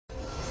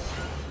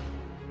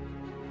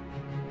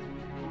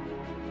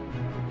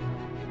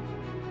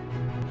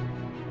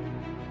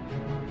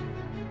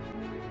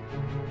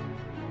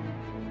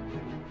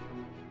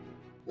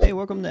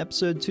welcome to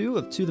episode 2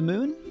 of To the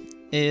Moon.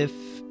 If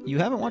you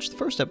haven't watched the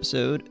first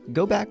episode,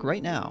 go back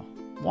right now.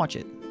 Watch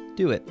it.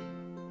 Do it.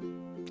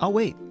 I'll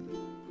wait.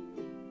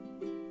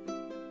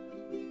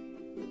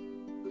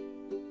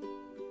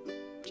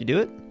 Did you do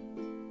it?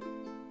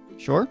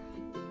 Sure?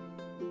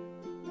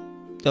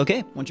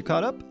 Okay, once you're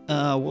caught up,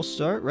 we'll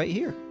start right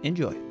here.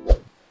 Enjoy.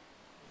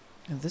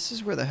 And this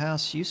is where the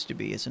house used to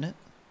be, isn't it?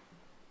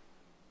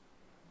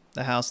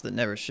 The house that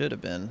never should have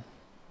been.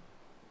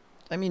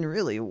 I mean,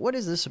 really, what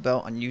is this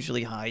about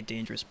unusually high,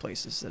 dangerous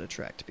places that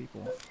attract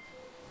people?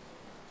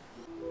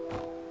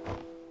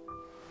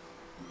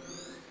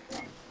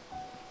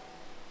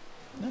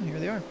 Oh, here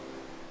they are.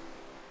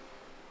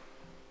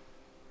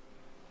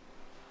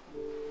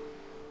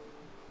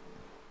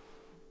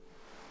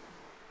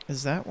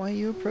 Is that why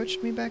you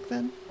approached me back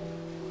then?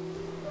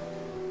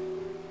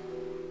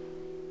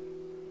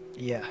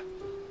 Yeah.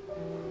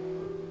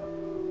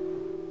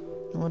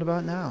 And what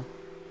about now?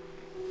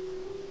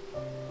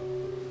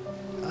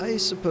 I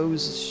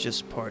suppose it's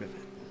just part of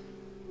it.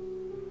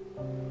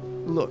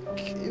 Look,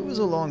 it was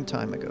a long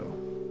time ago.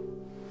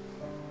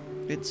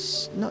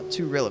 It's not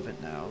too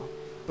relevant now,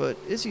 but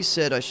Izzy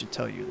said I should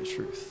tell you the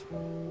truth.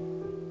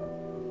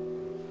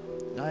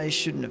 I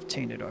shouldn't have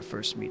tainted our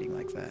first meeting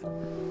like that.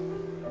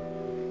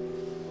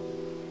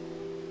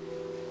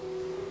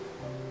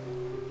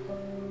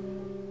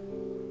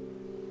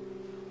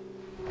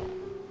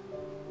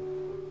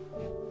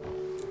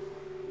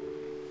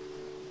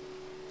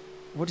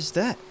 What is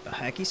that? A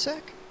hacky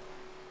sack?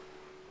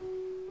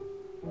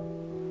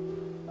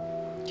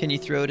 Can you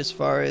throw it as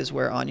far as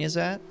where Anya's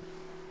at?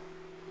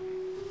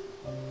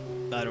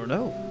 I don't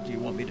know. Do you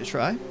want me to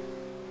try?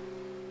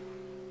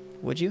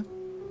 Would you?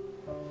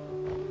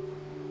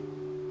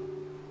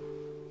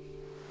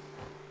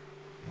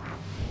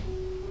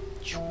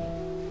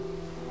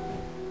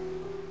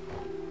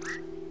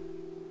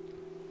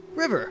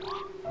 River!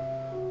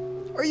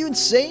 Are you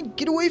insane?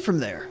 Get away from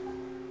there!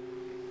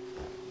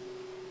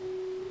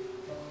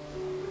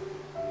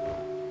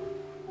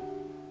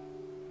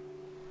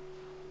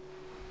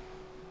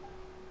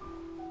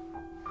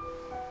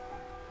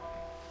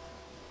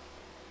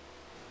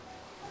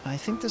 I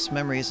think this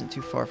memory isn't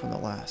too far from the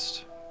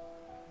last.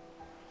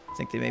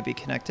 Think they may be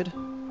connected?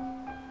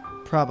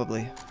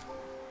 Probably.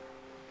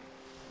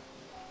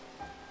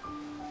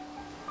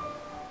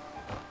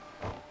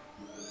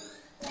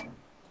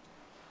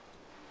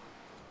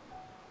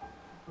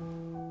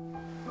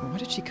 Why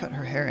did she cut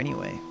her hair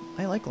anyway?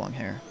 I like long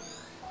hair.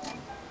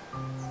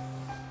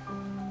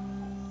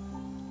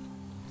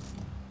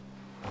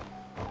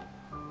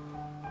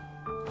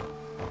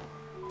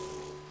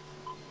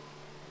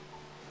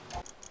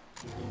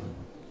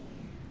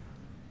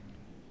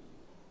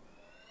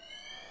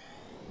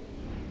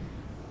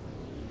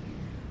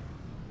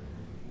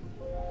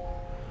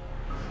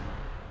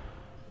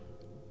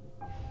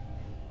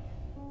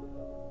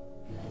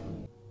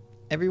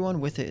 Everyone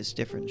with it is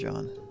different,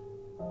 John.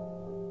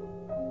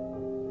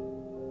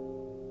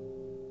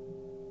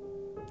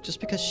 Just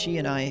because she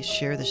and I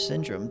share the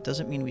syndrome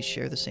doesn't mean we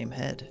share the same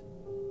head.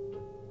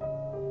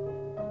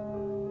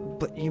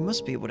 But you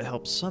must be able to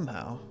help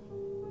somehow.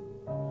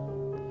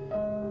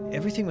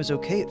 Everything was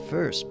okay at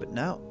first, but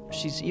now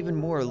she's even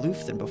more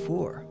aloof than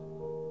before.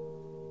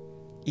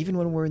 Even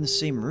when we're in the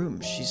same room,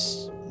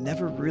 she's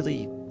never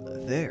really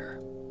there.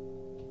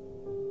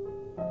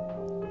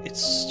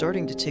 It's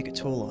starting to take a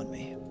toll on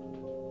me.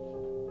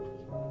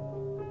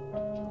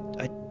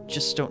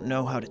 Just don't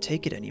know how to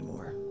take it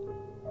anymore.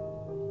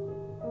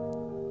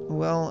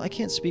 Well, I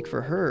can't speak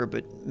for her,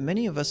 but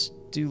many of us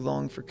do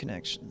long for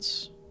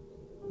connections.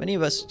 Many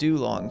of us do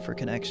long for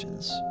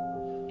connections.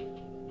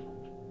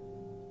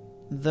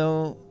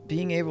 Though,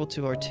 being able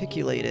to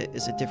articulate it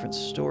is a different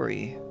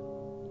story.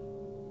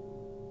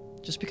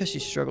 Just because she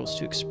struggles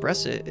to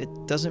express it, it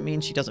doesn't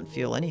mean she doesn't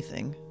feel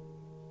anything.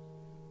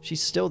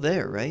 She's still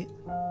there, right?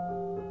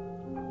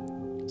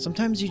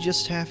 Sometimes you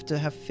just have to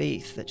have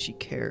faith that she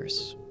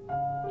cares.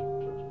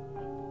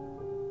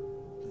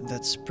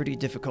 That's pretty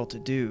difficult to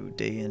do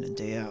day in and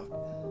day out.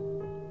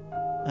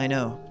 I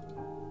know.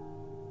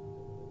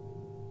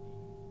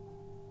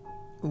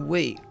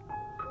 Wait,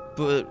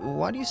 but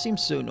why do you seem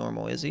so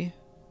normal, Izzy?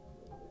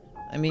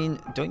 I mean,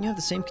 don't you have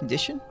the same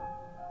condition?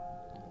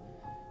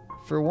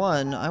 For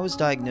one, I was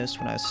diagnosed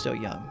when I was still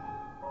young.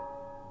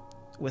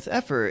 With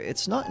effort,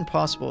 it's not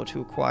impossible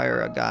to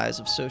acquire a guise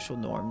of social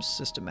norms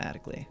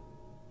systematically.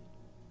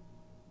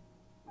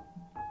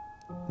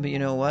 But you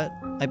know what?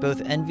 I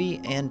both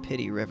envy and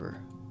pity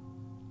River.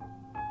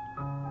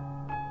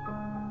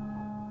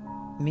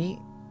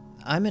 Me,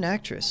 I'm an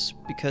actress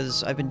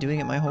because I've been doing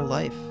it my whole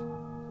life.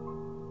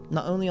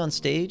 Not only on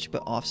stage,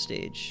 but off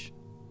stage,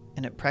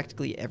 and at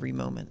practically every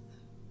moment.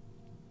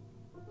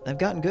 I've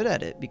gotten good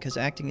at it because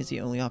acting is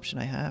the only option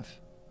I have.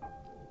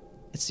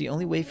 It's the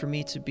only way for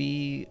me to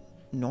be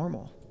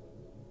normal.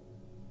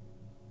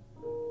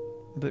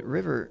 But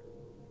River,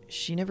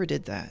 she never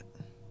did that.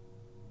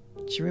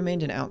 She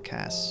remained an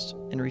outcast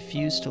and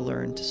refused to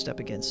learn to step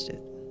against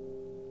it.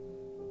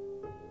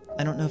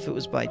 I don't know if it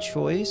was by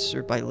choice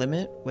or by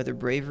limit, whether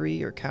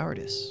bravery or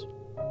cowardice.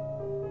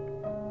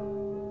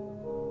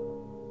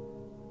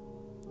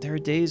 There are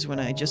days when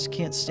I just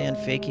can't stand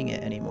faking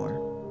it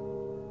anymore.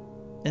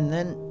 And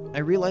then I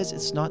realize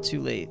it's not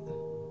too late.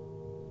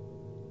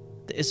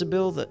 The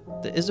Isabel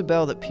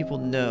that people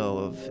know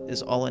of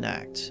is all an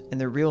act,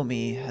 and the real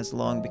me has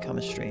long become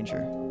a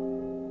stranger.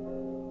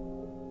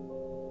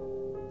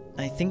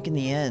 I think in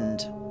the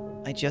end,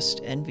 I just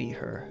envy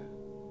her.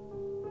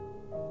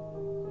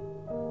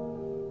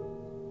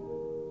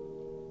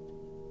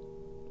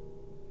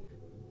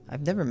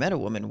 I've never met a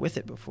woman with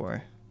it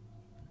before.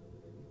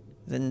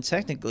 Then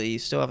technically, you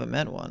still haven't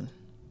met one.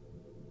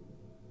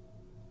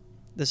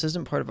 This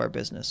isn't part of our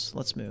business.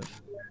 Let's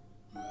move.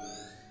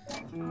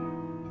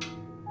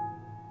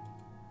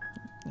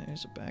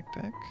 There's a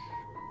backpack.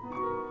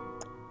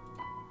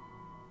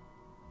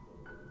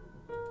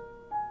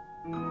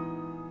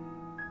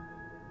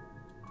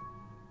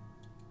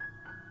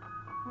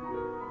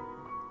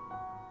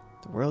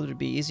 The world would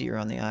be easier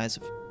on the eyes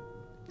of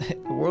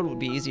the world would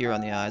be easier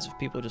on the eyes if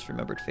people just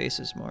remembered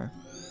faces more.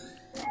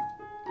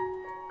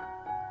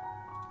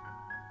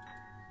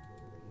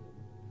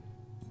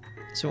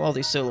 So all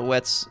these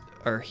silhouettes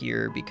are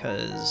here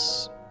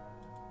because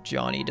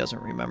Johnny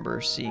doesn't remember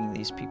seeing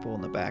these people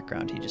in the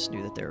background. He just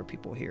knew that there were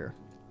people here.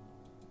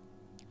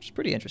 Which is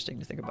pretty interesting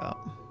to think about.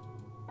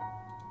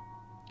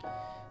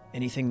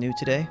 Anything new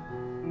today?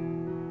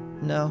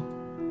 No.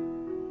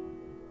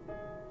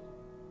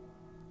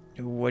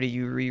 What are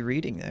you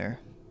rereading there?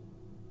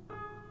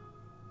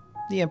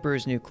 The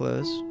Emperor's New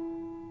Clothes.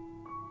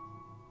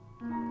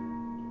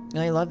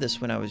 I loved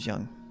this when I was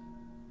young.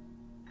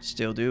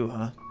 Still do,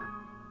 huh?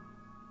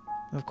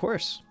 Of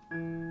course.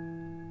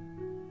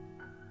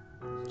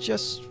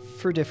 Just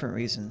for different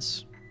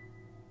reasons.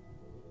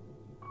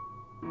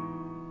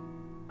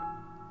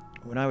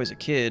 When I was a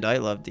kid, I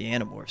loved the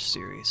Animorphs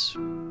series.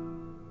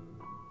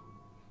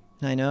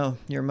 I know,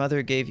 your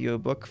mother gave you a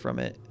book from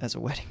it as a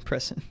wedding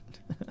present.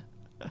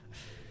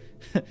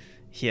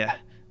 Yeah,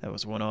 that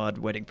was one odd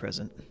wedding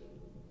present.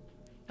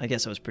 I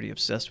guess I was pretty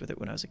obsessed with it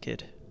when I was a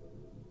kid.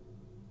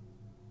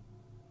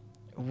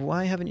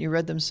 Why haven't you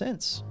read them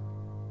since?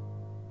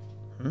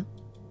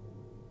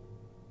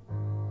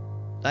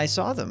 I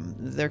saw them.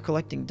 They're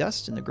collecting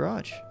dust in the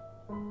garage.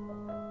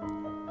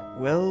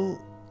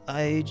 Well,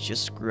 I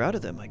just grew out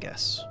of them, I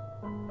guess.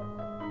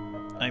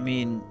 I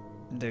mean,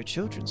 they're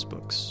children's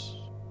books.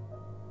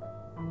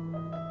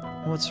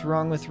 What's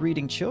wrong with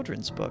reading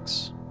children's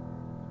books?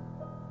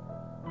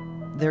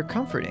 They're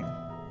comforting.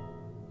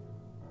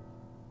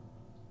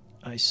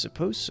 I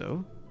suppose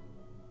so.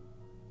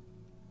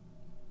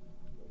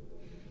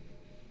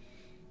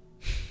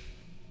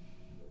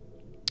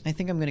 I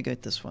think I'm gonna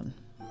get this one.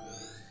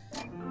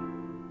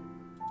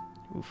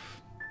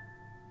 Oof.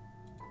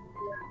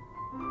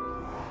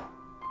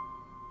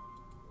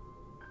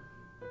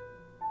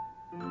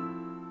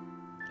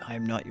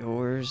 I'm not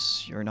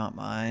yours, you're not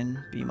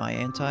mine, be my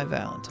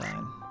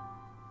anti-Valentine.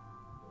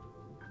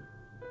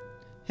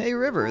 Hey,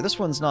 River, this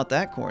one's not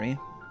that corny.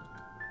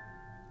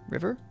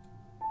 River?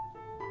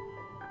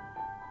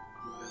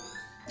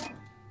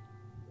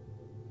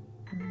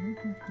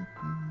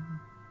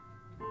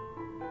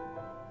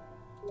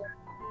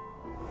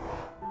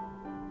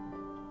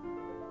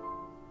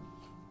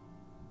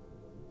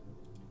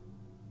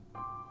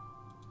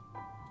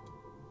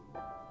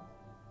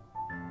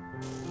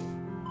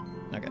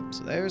 Okay,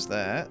 so there's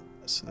that.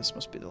 So this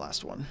must be the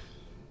last one.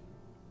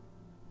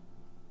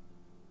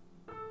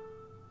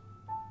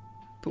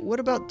 But what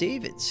about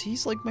David's?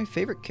 He's like my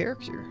favorite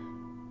character.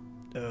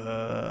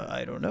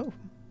 I don't know.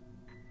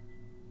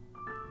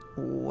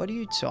 What are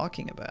you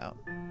talking about?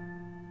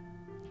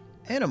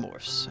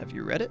 Animorphs. Have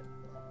you read it?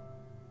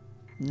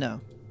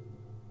 No.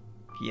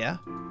 Yeah?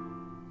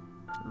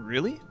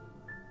 Really?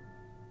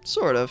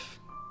 Sort of.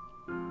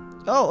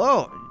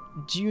 Oh,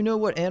 do you know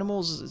what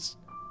animals is...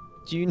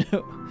 Do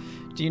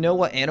you know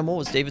what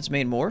animal is David's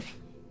main morph?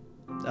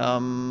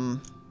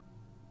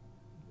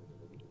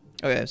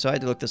 Okay, so I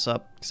had to look this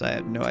up because I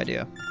had no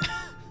idea.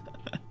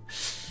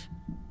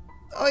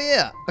 Oh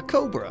yeah, a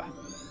cobra.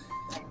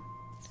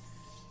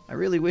 I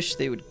really wish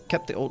they would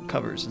kept the old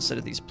covers instead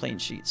of these plain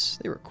sheets.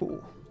 They were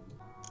cool.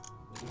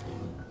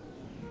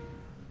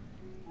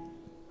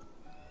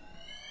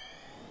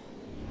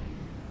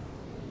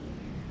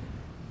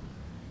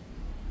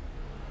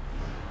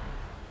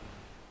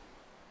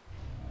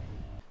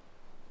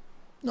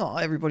 No,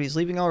 everybody's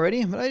leaving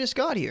already, but I just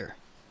got here.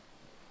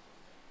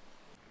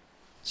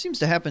 Seems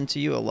to happen to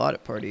you a lot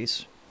at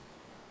parties.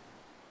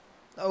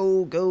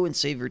 Oh, go and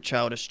save your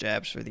childish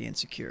jabs for the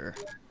insecure.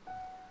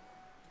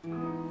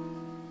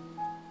 Oh,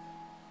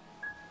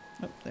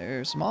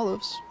 there's some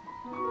olives.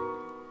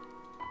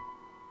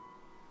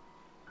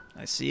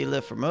 I see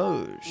Le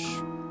Fromage.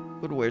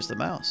 But where's the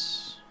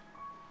mouse?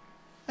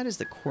 That is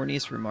the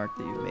corniest remark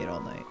that you've made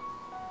all night.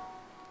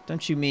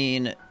 Don't you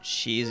mean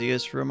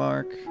cheesiest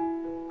remark?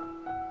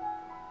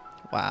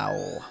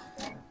 Wow.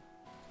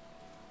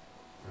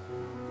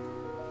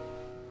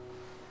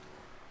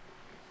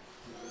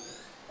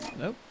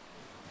 Nope.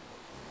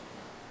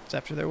 It's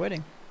after their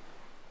wedding.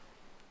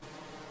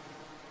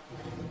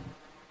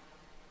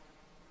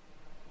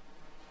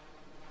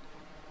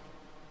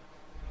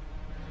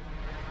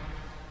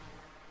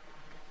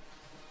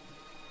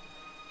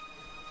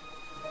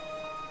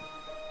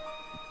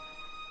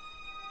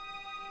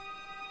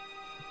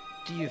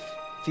 Do you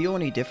feel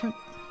any different?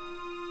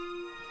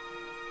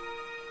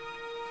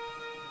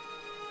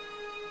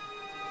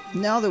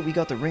 Now that we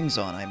got the rings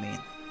on, I mean.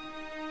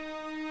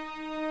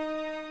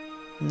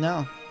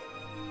 No.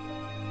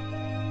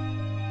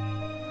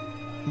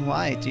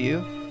 Why, do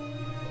you?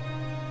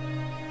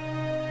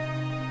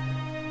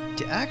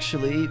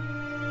 Actually,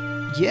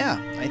 yeah,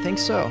 I think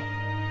so.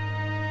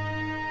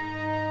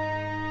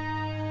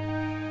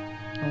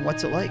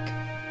 What's it like?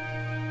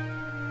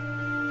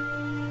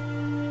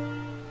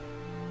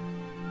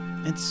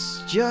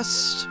 It's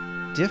just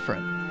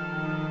different.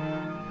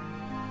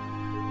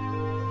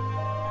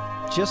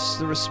 Just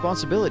the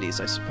responsibilities,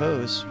 I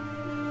suppose.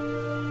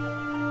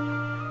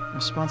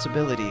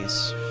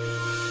 Responsibilities.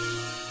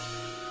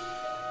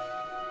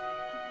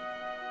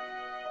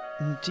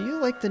 Do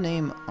you like the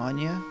name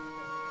Anya?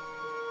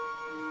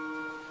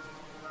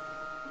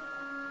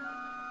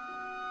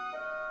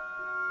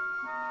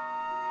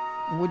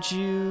 Would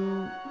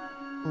you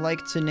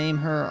like to name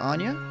her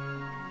Anya?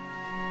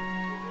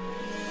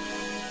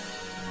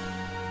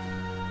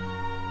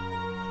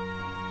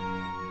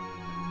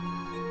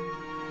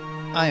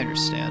 I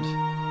understand.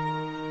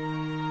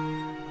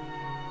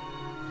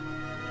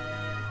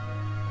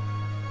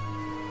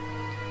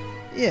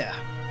 Yeah,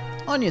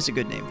 Anya's a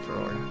good name for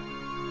her.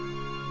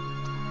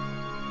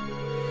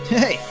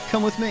 Hey,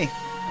 come with me.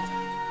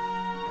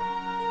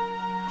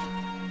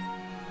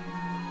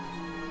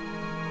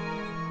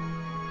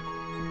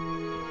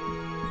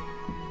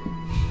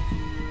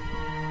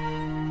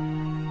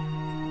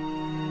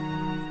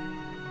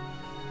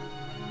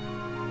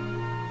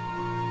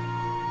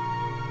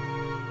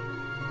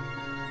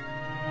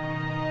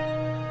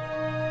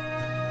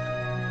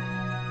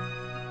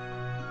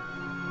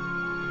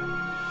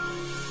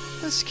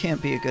 This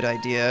can't be a good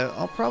idea.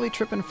 I'll probably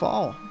trip and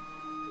fall.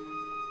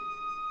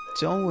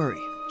 Don't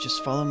worry,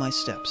 just follow my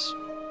steps.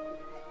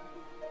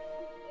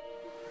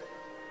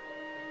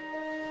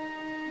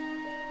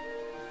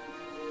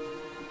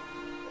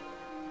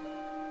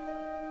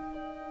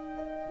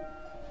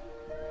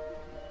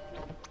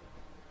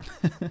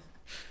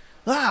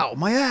 Ow,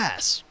 my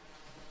ass!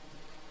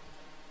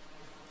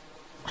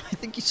 I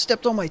think you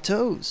stepped on my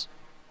toes.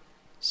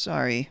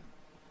 Sorry.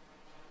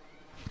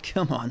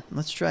 Come on,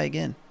 let's try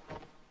again.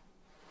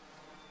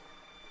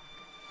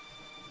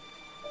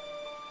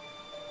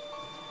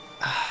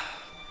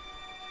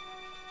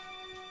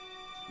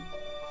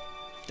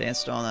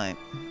 Danced all night.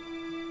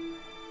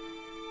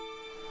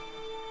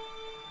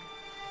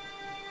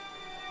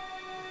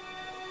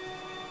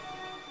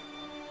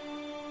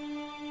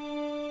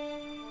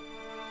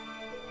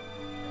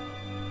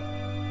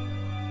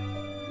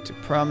 To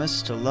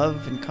promise to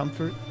love and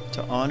comfort,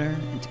 to honor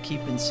and to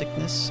keep in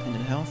sickness and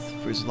in health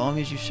for as long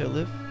as you shall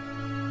live?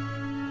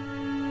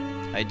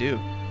 I do.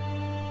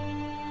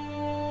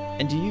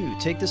 And do you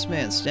take this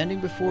man standing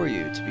before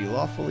you to be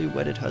lawfully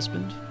wedded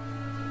husband?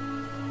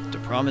 To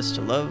promise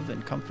to love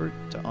and comfort,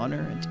 to honor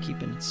and to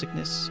keep in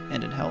sickness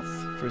and in health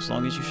for as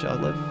long as you shall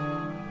live?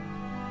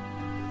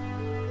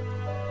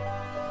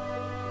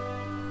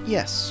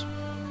 Yes.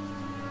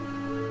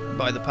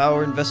 By the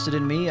power invested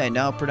in me, I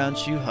now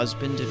pronounce you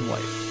husband and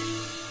wife.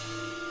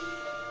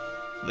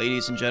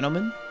 Ladies and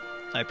gentlemen,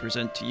 I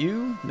present to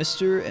you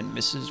Mr. and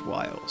Mrs.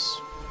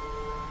 Wiles.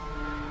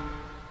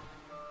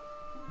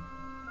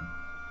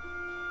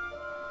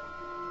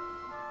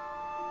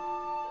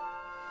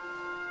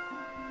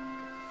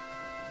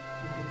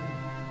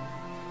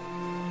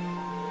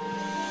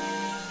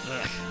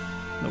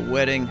 The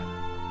wedding.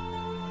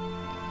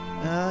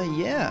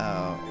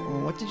 Yeah.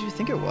 What did you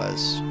think it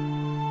was?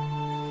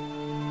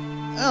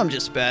 I'm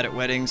just bad at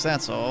weddings,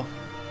 that's all.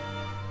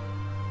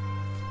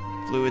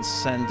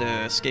 Fluids tend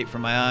to escape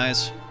from my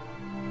eyes.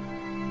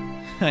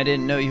 I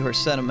didn't know you were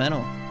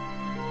sentimental.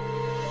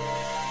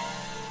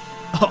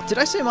 Oh, did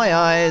I say my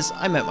eyes?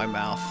 I meant my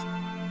mouth.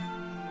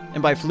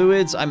 And by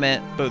fluids, I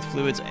meant both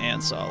fluids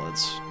and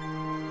solids.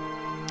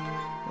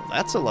 Well,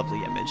 that's a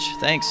lovely image.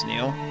 Thanks,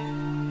 Neil.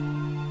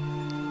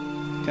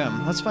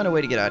 Come, let's find a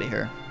way to get out of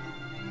here.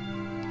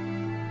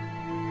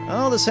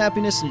 All this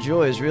happiness and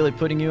joy is really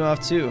putting you off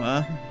too,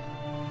 huh?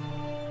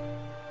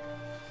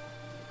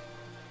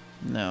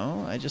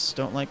 No, I just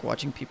don't like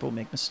watching people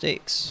make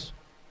mistakes.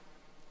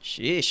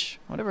 Sheesh,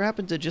 whatever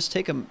happened to just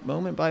take a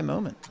moment by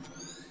moment?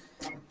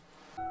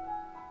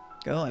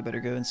 Well, I better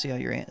go and see how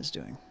your aunt is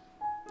doing.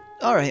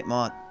 Alright,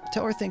 Maude,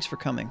 tell her thanks for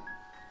coming.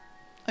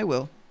 I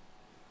will.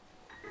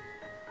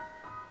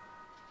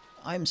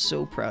 I'm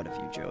so proud of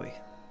you, Joey.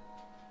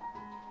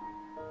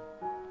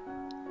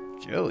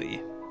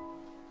 Joey?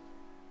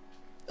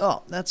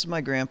 Oh, that's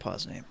my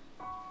grandpa's name.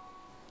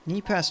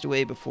 He passed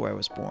away before I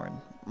was born.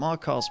 Ma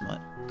calls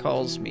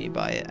me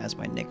by it as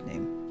my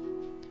nickname.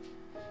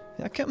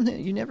 How come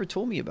you never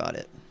told me about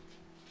it?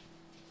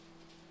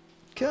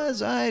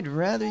 Because I'd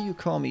rather you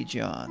call me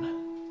John.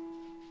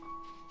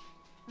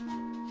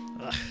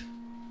 Ugh,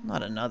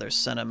 not another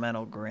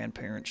sentimental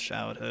grandparent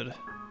childhood.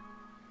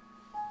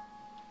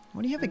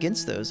 What do you have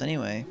against those,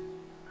 anyway?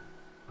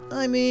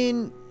 I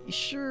mean, you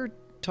sure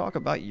talk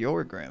about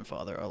your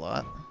grandfather a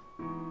lot.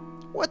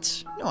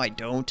 What? No, I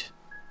don't.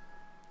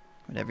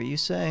 Whatever you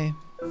say.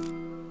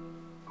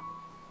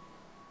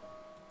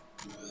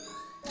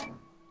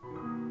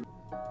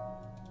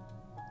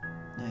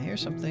 Now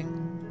here's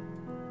something.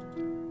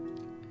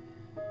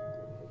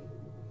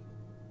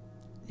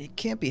 It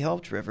can't be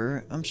helped,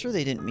 River. I'm sure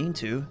they didn't mean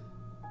to.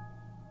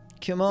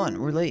 Come on,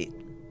 we're late.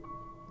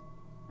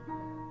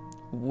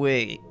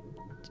 Wait,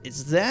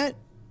 is that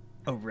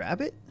a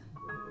rabbit?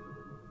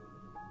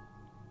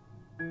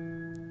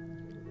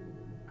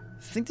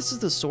 Think this is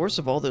the source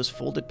of all those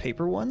folded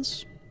paper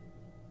ones?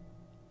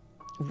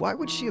 Why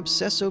would she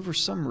obsess over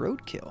some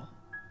roadkill?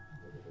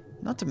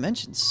 Not to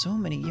mention so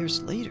many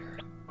years later.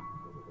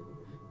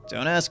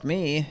 Don't ask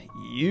me.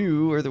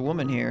 You are the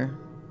woman here.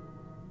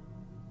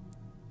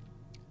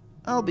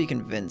 I'll be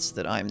convinced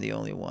that I'm the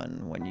only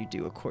one when you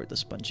do a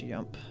cordless bungee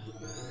jump.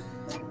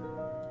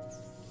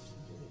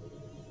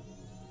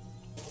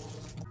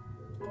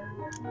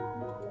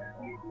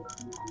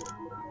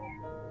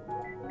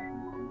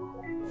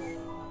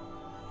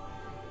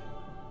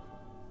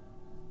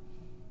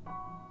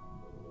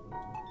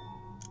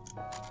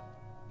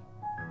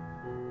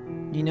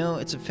 You know,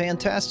 it's a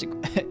fantastic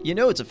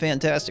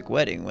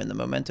wedding when the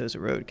memento's a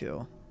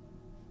roadkill.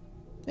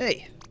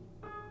 Hey.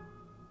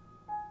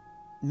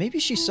 Maybe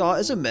she saw it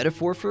as a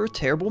metaphor for a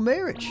terrible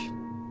marriage.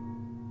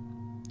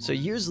 So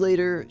years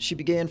later, she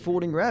began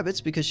folding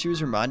rabbits because she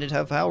was reminded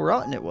of how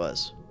rotten it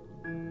was.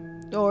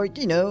 Or,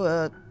 you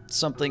know,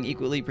 something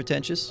equally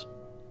pretentious.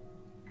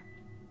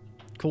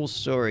 Cool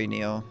story,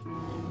 Neil.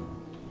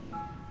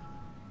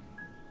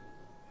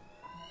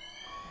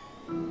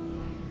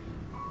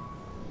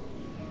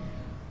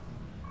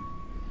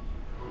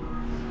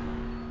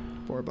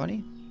 Poor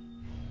bunny.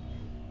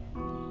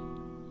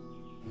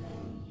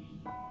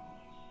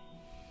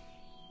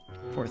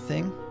 Poor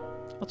thing.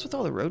 What's with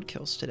all the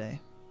roadkills today?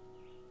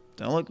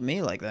 Don't look at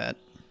me like that.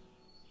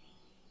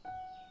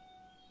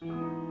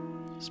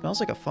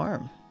 Smells like a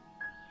farm.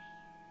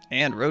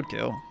 And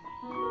roadkill.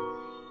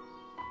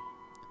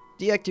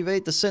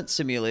 Deactivate the scent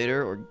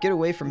simulator or get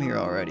away from here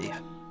already.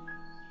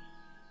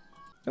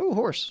 Oh,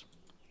 horse.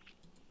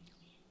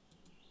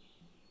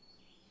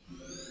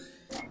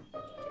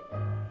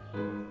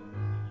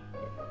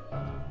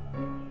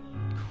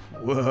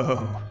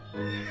 Whoa.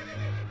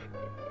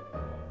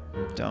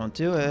 Don't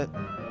do it.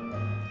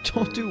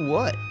 Don't do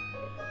what?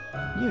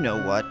 You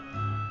know what.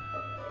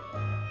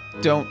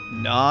 Don't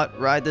not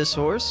ride this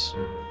horse?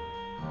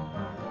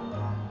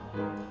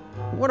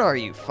 What are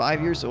you,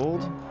 5 years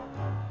old?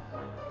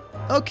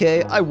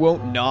 Okay, I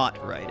won't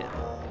not ride it.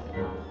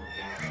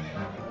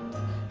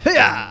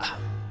 Hiya!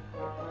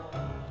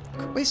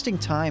 Quit wasting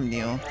time,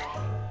 Neil.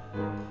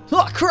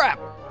 Oh, crap!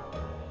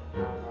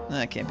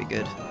 That can't be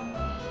good.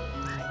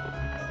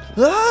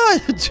 Ah!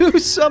 Do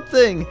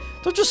something!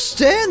 Don't just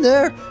stand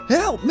there!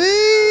 Help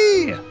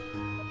me!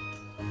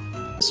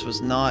 This was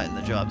not in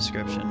the job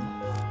description.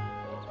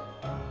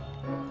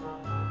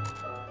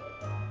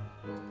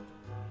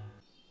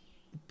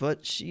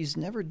 But she's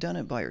never done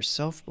it by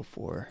herself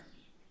before.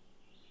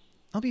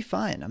 I'll be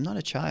fine. I'm not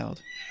a child.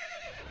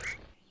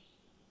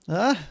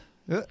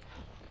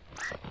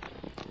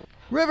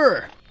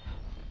 River!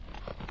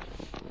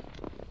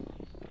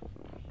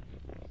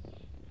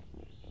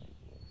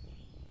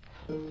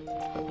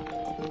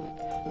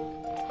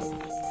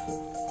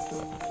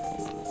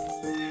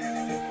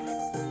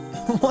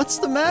 What's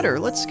the matter?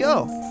 Let's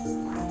go.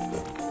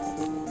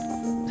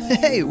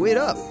 Hey, wait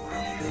up.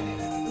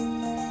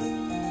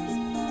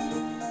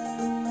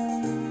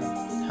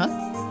 Huh?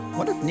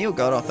 Wonder if Neil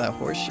got off that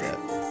horse yet.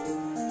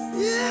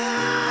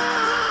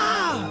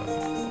 Yeah!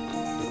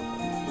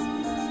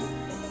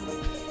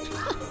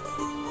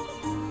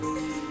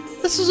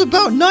 This is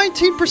about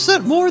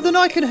 19% more than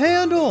I can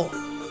handle.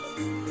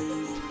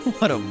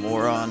 What a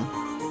moron.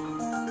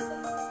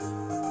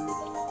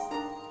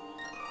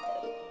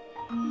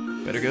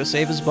 Better go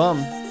save his bum.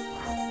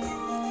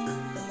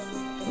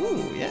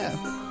 Ooh, yeah.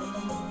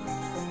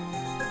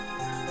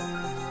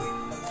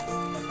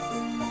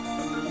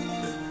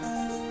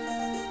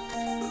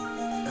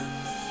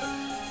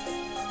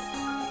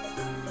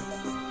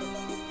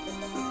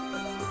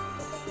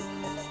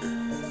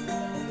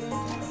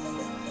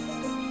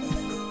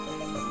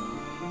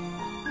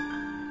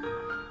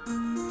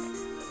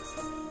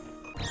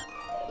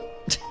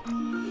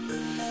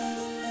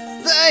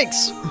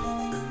 Thanks!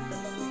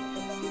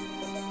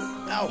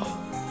 Ow.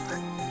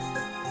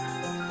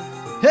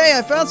 Hey,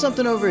 I found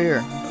something over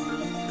here.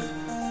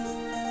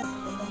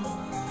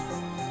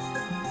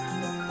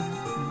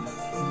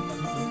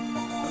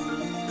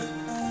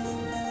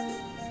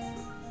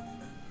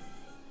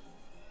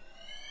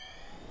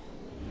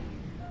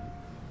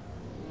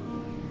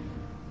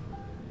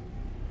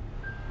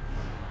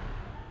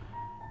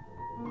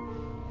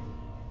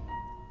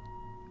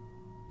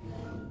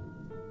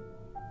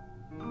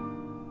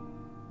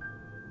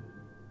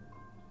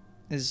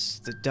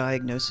 Is the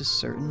diagnosis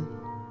certain?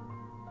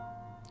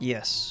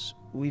 Yes,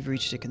 we've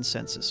reached a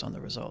consensus on the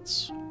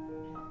results.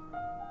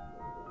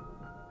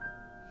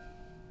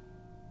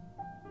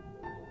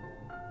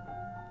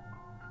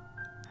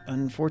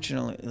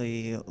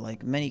 Unfortunately,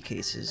 like many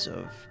cases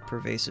of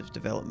pervasive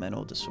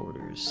developmental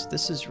disorders,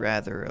 this is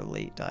rather a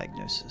late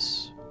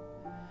diagnosis.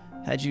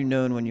 Had you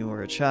known when you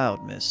were a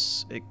child,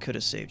 miss, it could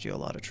have saved you a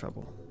lot of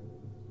trouble.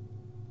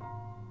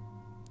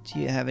 Do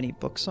you have any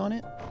books on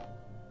it?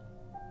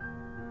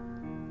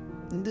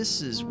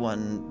 This is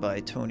one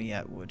by Tony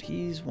Atwood.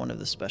 He's one of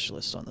the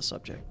specialists on the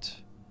subject.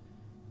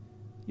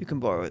 You can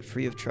borrow it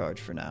free of charge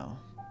for now.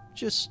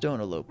 Just don't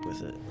elope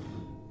with it.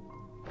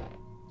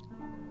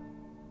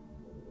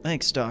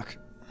 Thanks, Doc.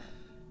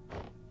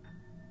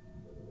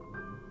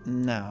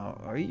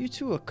 Now, are you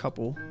two a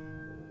couple?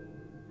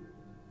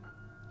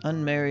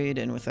 Unmarried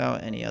and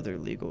without any other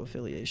legal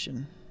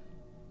affiliation?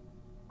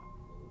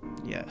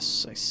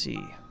 Yes, I see.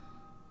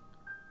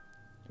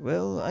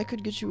 Well, I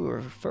could get you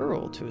a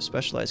referral to a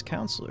specialized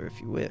counselor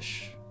if you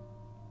wish.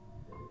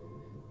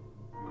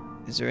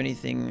 Is there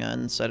anything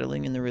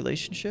unsettling in the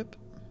relationship?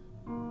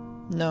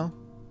 No.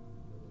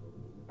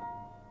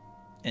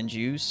 And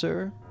you,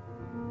 sir?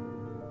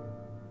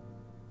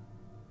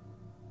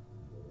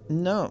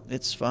 No,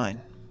 it's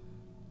fine.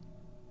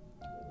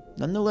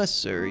 Nonetheless,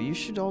 sir, you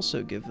should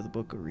also give the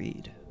book a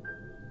read.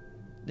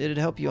 It'd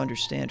help you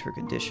understand her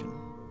condition.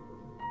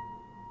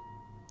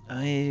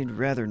 I'd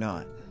rather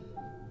not.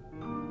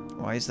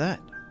 Why is that?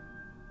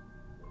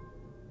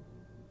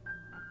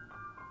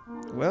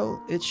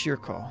 Well, it's your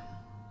call.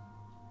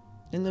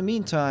 In the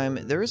meantime,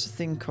 there is a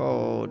thing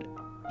called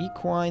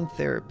equine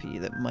therapy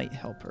that might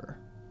help her.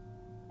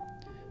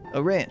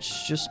 A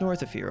ranch just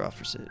north of here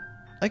offers it.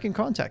 I can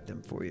contact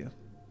them for you.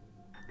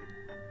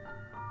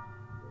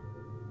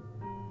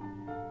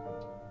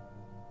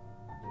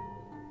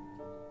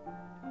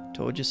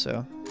 Told you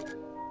so.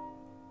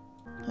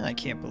 I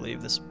can't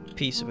believe this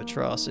piece of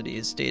atrocity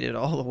is dated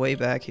all the way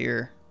back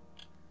here.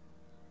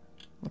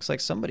 Looks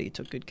like somebody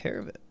took good care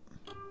of it.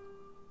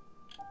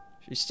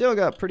 She's still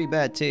got pretty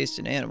bad taste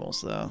in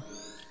animals, though.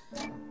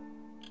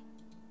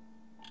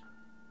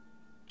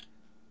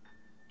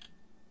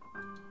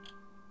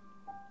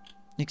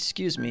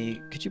 Excuse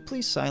me, could you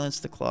please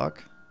silence the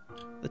clock?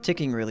 The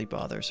ticking really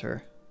bothers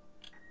her.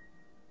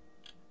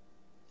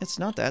 It's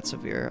not that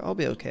severe. I'll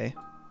be okay.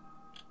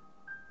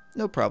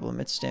 No problem,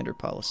 it's standard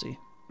policy.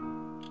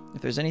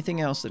 If there's anything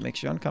else that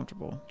makes you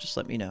uncomfortable, just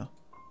let me know.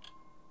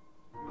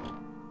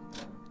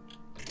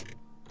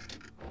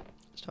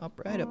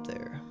 Stop right up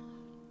there.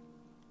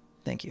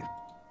 Thank you.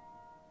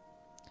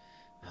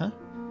 Huh?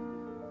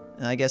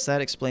 I guess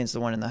that explains the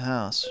one in the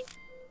house.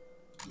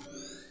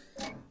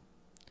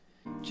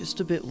 Just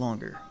a bit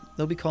longer.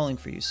 They'll be calling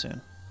for you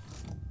soon.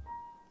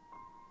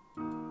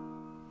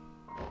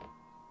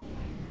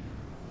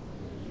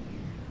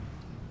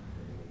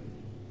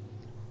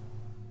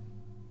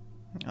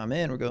 Oh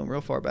man, we're going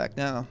real far back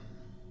now.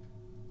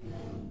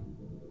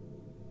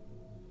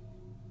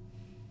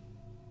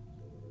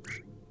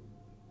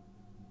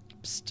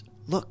 Psst,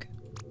 look.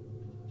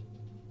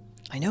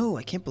 I know,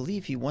 I can't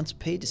believe he once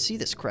paid to see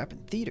this crap in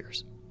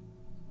theaters.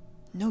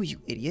 No,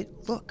 you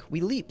idiot. Look,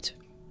 we leaped.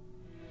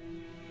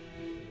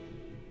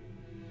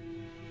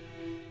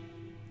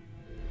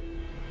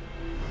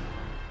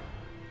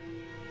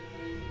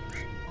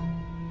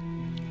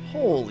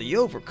 Holy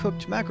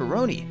overcooked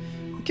macaroni.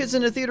 The kid's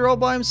in the theater all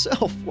by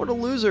himself. What a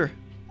loser.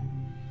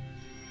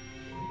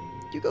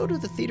 You go to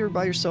the theater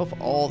by yourself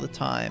all the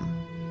time.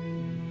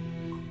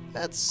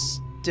 That's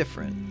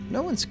different.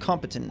 No one's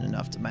competent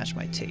enough to match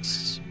my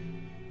tastes.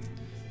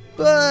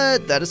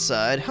 But that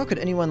aside, how could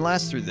anyone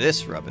last through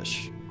this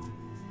rubbish?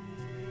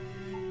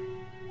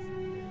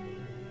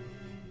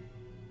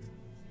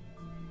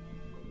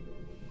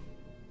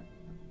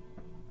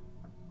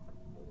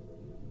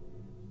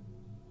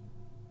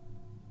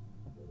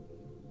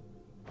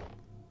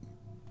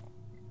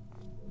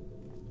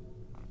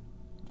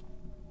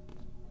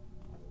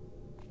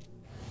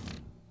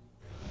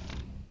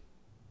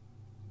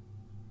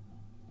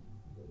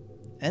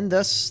 And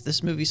thus,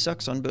 this movie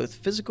sucks on both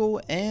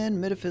physical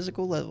and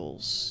metaphysical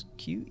levels.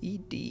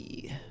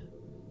 QED.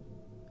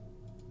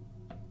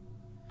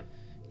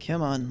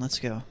 Come on, let's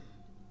go.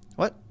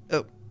 What?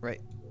 Oh, right.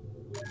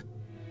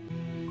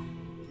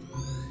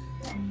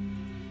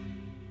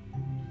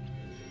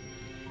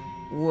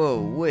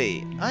 Whoa,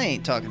 wait. I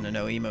ain't talking to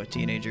no emo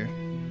teenager.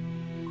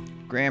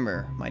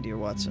 Grammar, my dear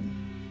Watson.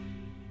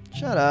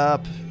 Shut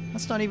up.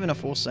 That's not even a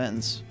full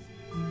sentence.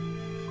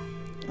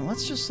 Now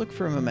let's just look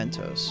for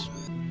mementos.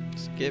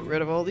 Let's get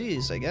rid of all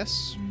these, I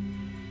guess.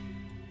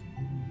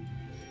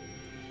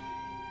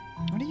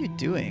 What are you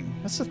doing?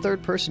 That's the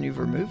third person you've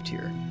removed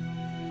here.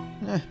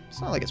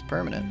 It's not like it's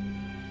permanent.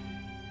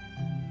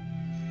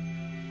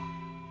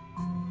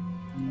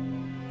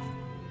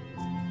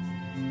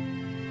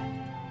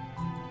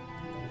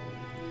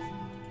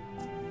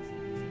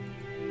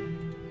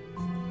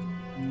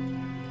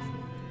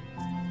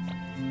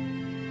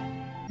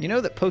 You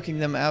know that poking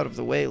them out of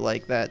the way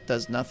like that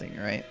does nothing,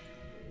 right?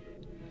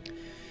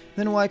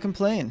 Then why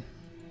complain?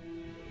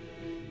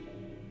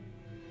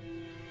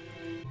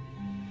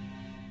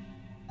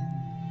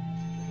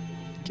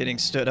 Getting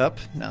stood up?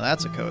 Now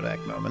that's a Kodak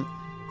moment.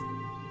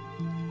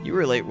 You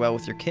relate well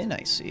with your kin,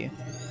 I see.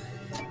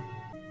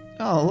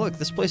 Oh, look,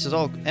 this place is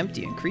all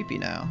empty and creepy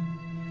now.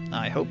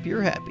 I hope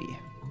you're happy.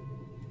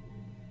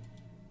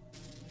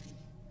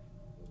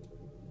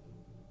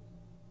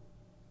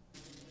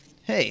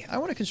 Hey, I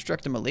want to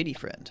construct him a lady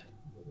friend.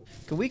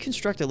 Can we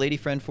construct a lady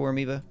friend for him,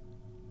 Eva?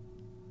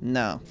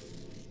 No.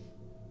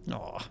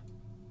 Aw.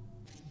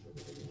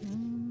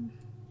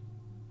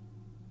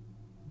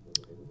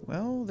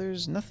 Well,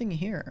 there's nothing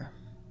here.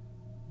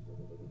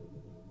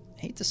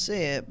 Hate to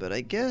say it, but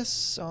I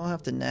guess I'll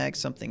have to nag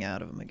something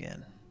out of him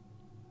again.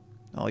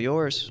 All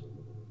yours.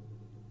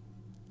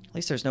 At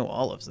least there's no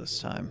olives this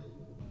time.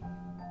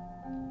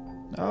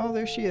 Oh,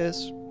 there she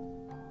is.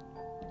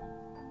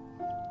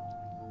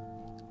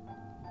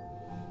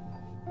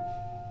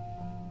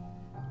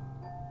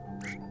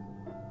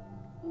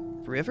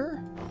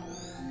 River?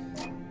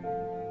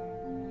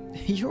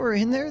 You were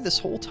in there this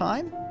whole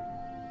time?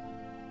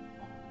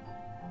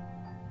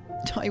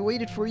 I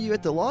waited for you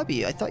at the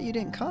lobby. I thought you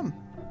didn't come.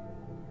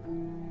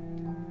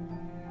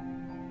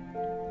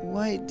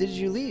 Why did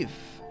you leave?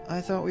 I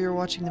thought we were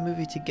watching the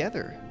movie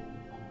together.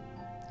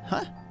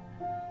 Huh?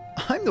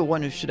 I'm the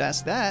one who should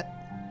ask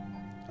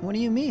that. What do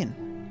you mean?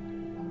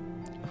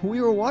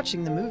 We were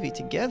watching the movie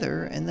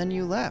together and then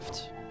you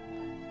left.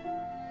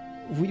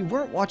 We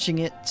weren't watching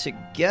it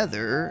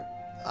together.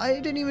 I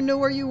didn't even know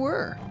where you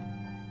were.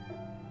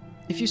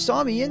 If you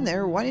saw me in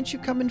there, why didn't you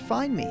come and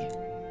find me?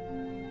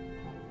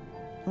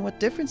 And what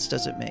difference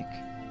does it make?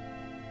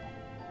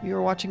 We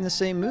were watching the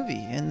same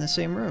movie in the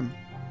same room.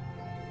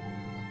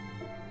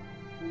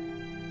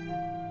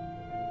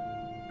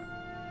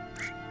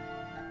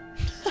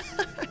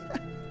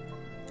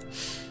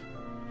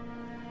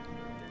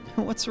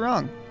 What's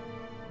wrong?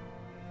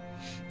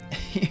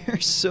 You're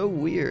so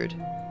weird.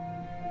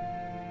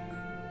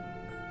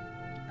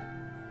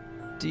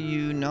 Do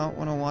you not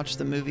want to watch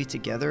the movie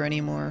together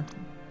anymore?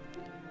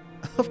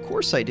 Of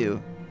course I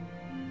do.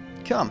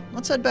 Come,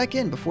 let's head back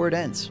in before it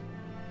ends.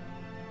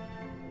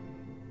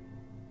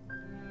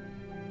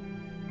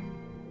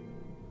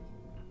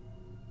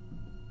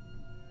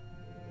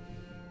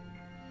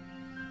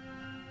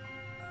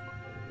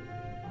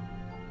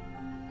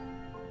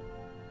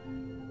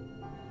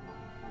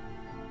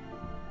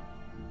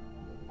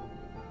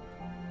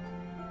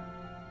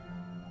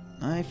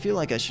 I feel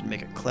like I should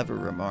make a clever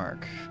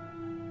remark.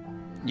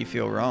 You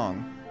feel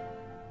wrong.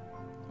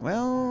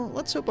 Well,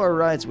 let's hope our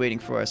ride's waiting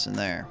for us in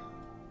there.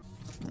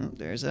 Oh,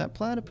 there's that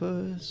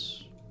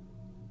platypus.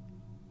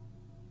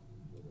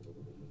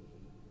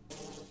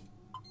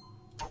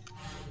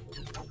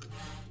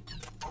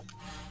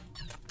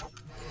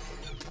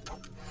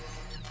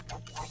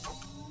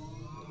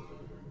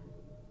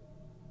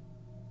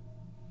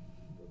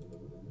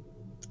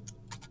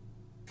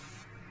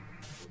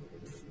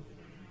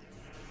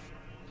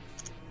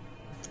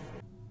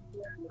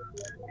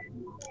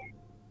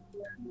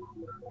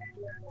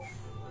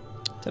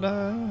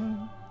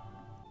 Ta-da!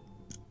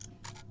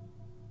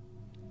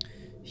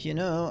 You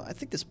know, I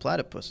think this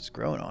platypus is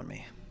growing on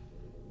me.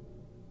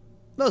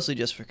 Mostly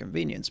just for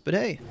convenience, but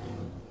hey.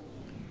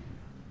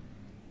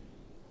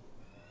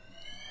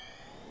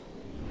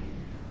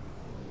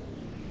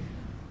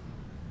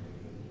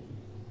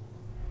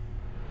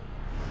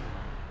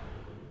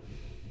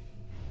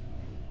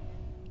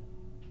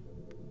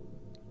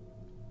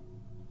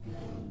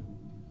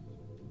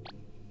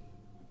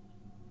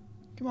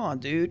 Come on,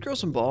 dude, grow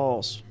some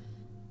balls.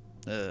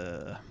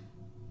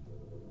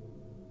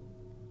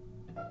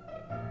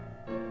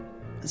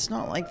 It's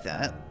not like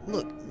that.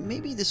 Look,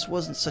 maybe this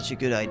wasn't such a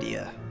good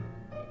idea.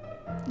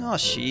 Oh,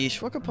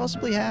 sheesh, what could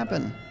possibly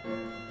happen?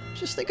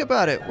 Just think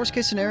about it. Worst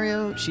case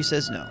scenario, she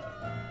says no.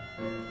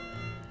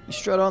 You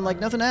strut on like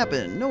nothing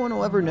happened. No one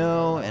will ever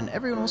know, and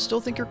everyone will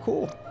still think you're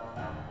cool.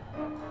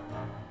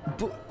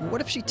 But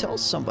what if she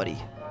tells somebody?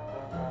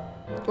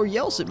 Or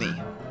yells at me?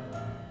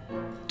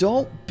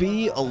 Don't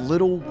be a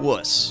little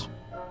wuss.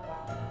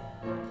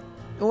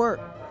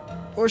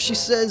 Or she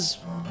says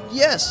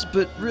yes,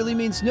 but really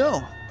means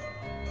no.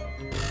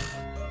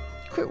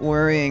 Quit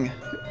worrying.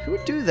 Who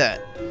would do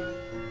that?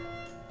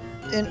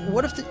 And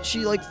what if she,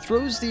 like,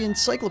 throws the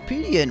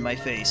encyclopedia in my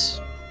face?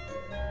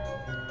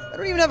 I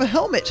don't even have a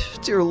helmet.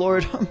 Dear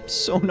Lord, I'm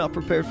so not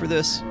prepared for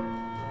this.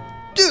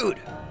 Dude,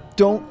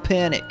 don't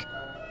panic.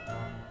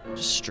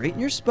 Just straighten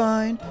your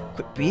spine.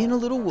 Quit being a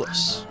little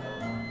wuss.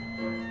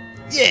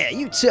 Yeah,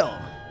 you tell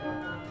him.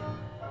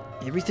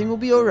 Everything will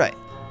be alright.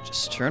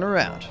 Just turn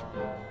around.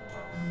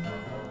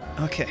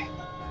 Okay.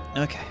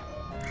 Okay.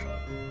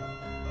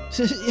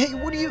 Hey,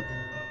 what are you...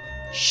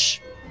 Shh.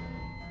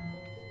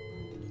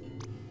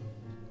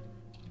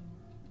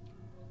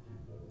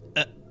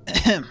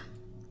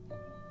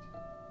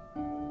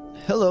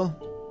 Hello.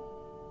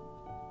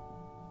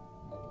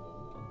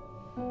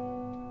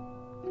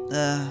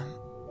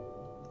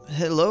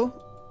 Hello?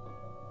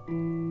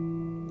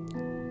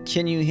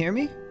 Can you hear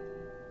me?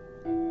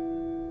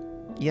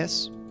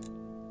 Yes?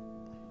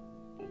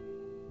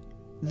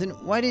 Then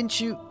why didn't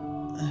you...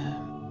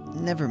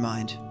 Never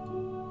mind.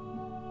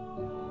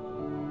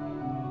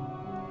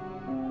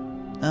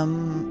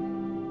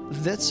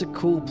 That's a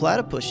cool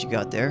platypus you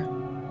got there.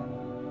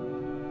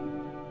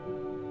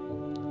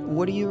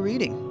 What are you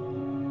reading?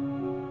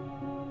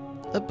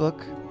 A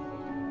book.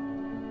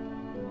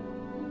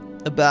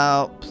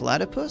 About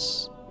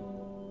platypus?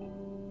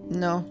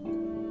 No.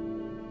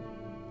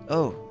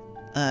 Oh,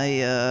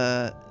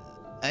 I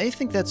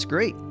think that's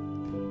great.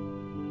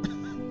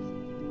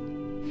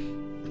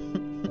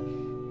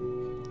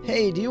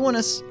 Hey, do you want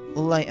us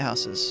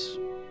lighthouses?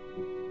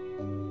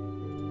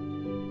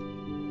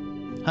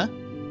 Huh?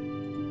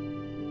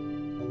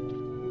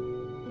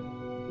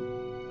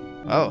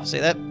 Oh, say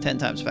that 10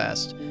 times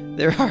fast.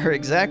 There are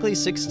exactly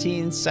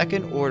 16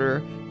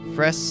 second-order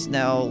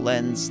Fresnel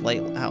lens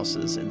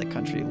lighthouses in the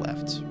country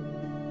left.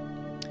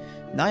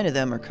 9 of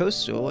them are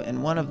coastal,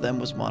 and 1 of them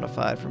was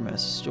modified from a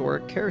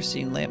historic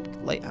kerosene lamp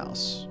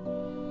lighthouse.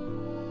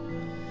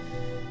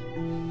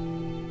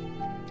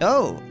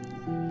 Oh,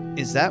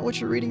 is that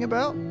what you're reading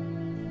about?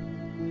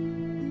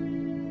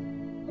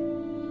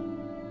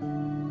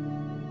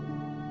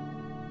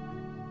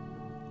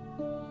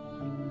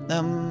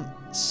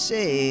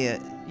 Say,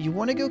 you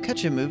want to go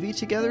catch a movie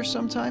together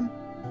sometime?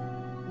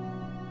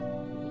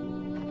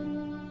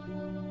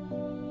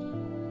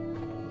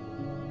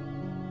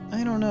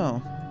 I don't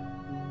know.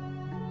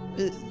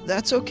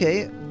 That's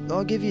okay.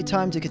 I'll give you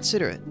time to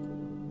consider it.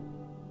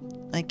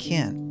 I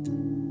can't.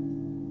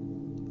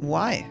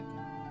 Why?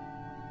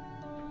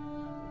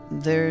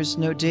 There's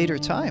no date or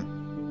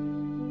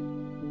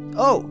time.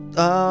 Oh,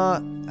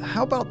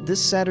 how about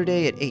this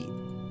Saturday at 8?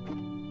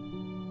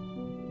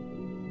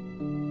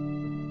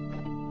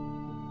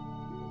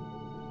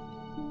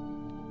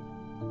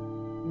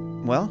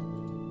 Well?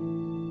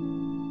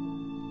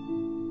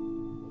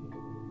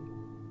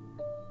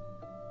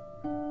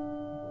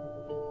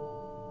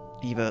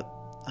 Eva,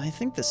 I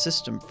think the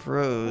system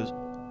froze.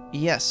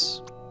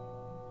 Yes.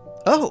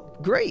 Oh,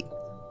 great.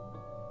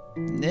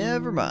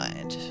 Never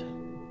mind.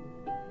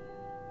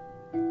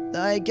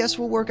 I guess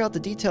we'll work out the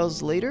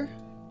details later.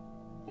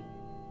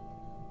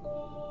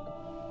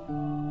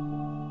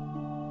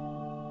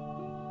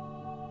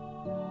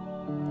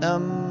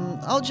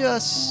 I'll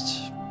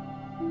just...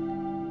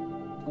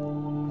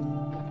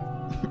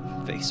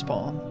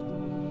 Facepalm.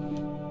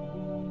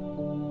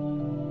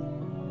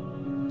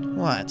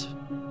 What?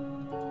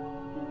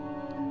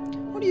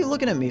 What are you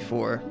looking at me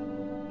for?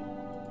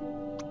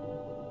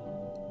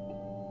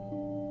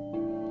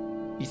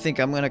 You think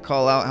I'm gonna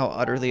call out how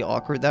utterly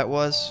awkward that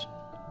was?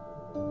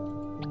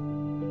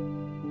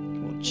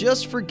 Well,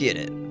 just forget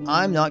it.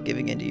 I'm not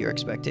giving in to your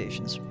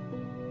expectations.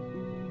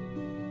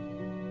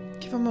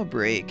 Give him a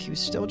break. He was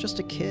still just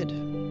a kid.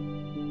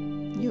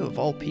 You, of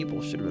all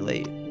people, should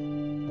relate.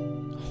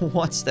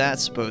 What's that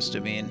supposed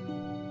to mean?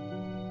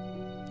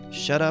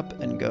 Shut up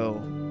and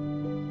go.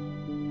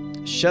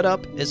 Shut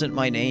up isn't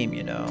my name,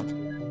 you know.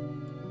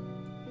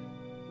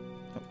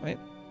 Oh, wait.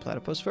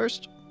 Platypus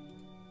first?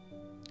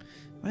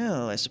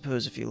 Well, I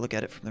suppose if you look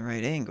at it from the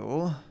right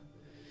angle...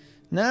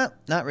 Nah,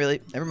 not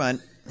really. Never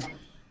mind.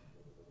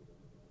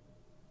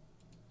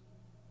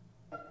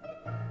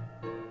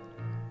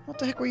 What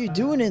the heck were you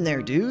doing in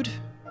there, dude?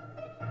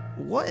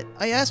 What?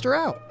 I asked her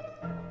out.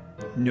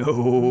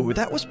 No,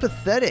 that was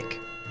pathetic.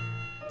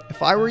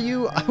 If I were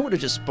you, I would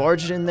have just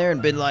barged in there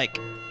and been like,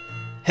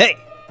 "Hey,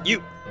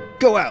 you,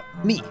 go out.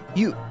 Me,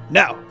 you,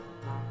 now."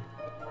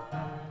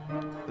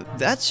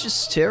 That's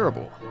just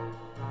terrible.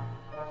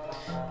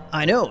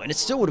 I know, and it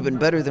still would have been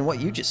better than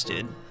what you just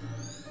did.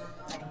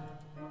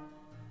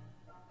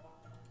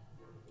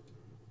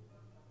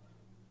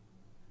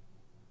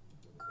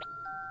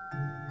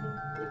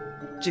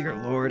 Dear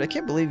Lord, I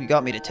can't believe you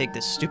got me to take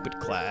this stupid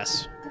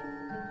class.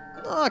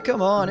 Aw,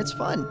 come on, it's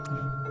fun.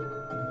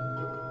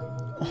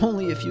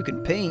 Only if you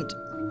can paint.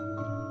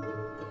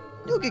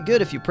 You'll get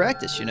good if you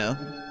practice, you know.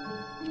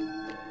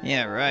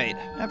 Yeah, right.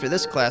 After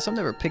this class, I'm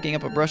never picking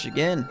up a brush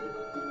again.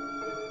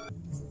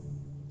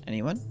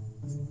 Anyone?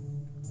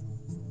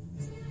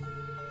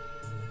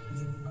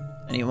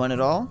 Anyone at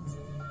all?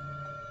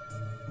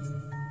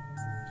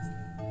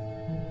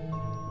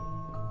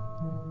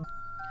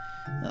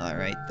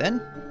 Alright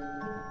then.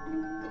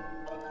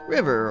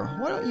 River,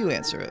 why don't you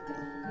answer it?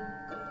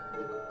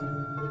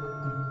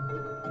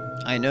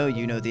 I know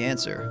you know the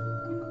answer.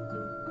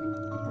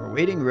 We're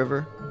waiting,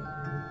 River.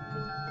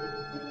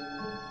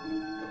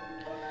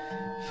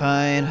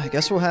 Fine, I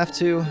guess we'll have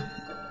to.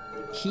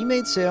 He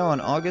made sail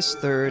on August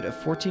 3rd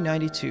of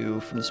 1492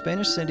 from the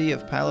Spanish city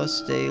of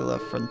Palos de la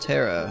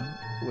Frontera,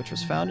 which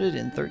was founded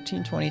in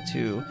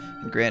 1322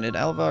 and granted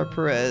Alvar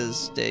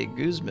Perez de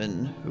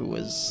Guzman, who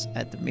was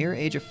at the mere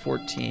age of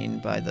 14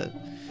 by the...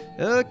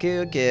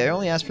 Okay, I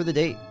only asked for the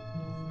date.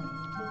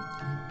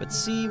 But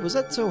see, was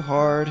that so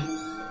hard?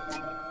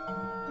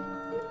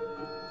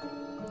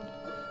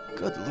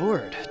 Good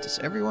lord, does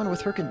everyone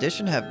with her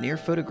condition have near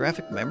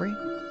photographic memory?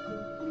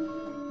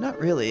 Not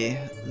really,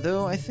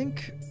 though I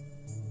think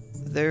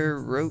their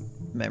rote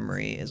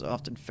memory is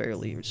often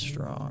fairly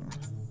strong.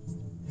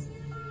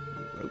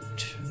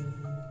 Rote.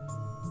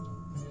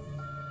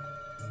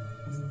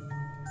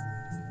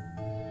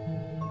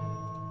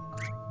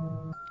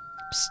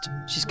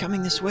 Psst, she's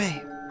coming this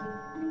way.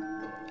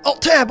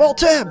 Alt-tab!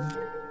 Alt-tab!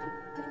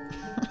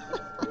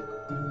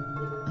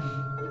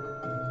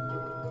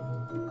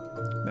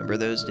 Remember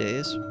those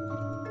days?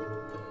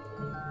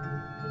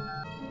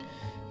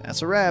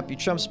 That's a wrap. You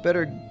chumps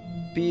better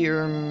be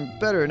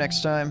better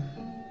next time.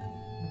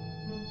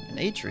 An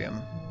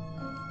atrium?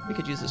 We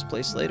could use this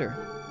place later.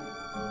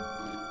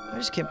 I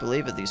just can't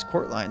believe that these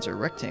court lines are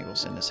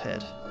rectangles in his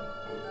head.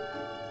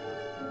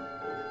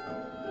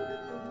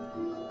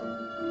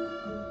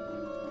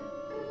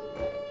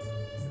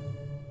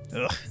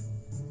 Ugh.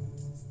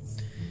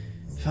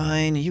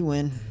 Fine, you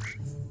win.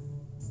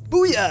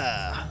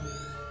 Booyah!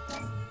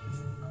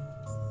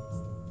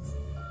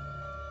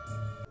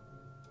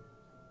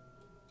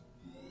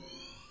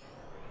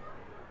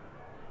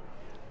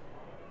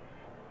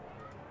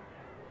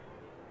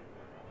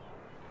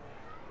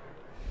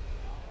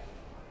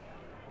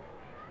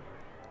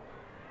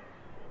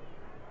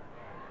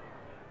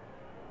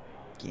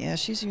 Yeah,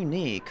 she's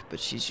unique, but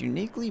she's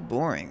uniquely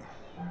boring.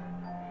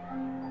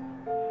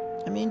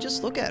 I mean,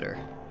 just look at her.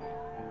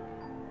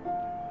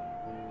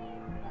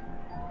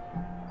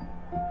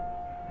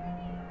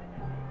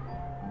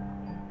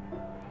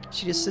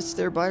 She just sits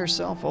there by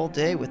herself all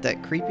day with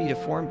that creepy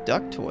deformed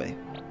duck toy.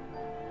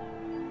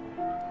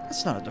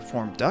 That's not a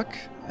deformed duck.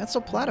 That's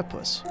a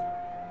platypus.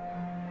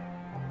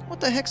 What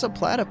the heck's a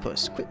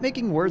platypus? Quit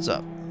making words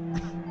up.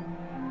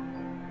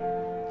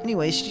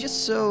 Anyway, she's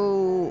just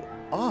so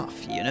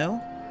off, you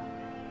know?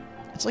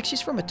 It's like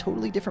she's from a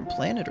totally different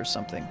planet or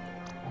something.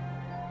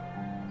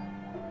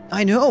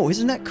 I know,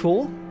 isn't that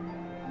cool?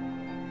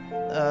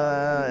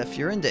 If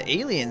you're into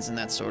aliens and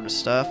that sort of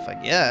stuff, I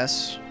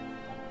guess.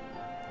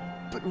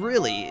 But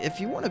really, if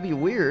you want to be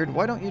weird,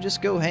 why don't you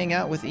just go hang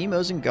out with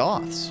emos and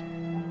goths?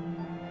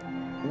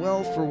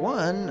 Well, for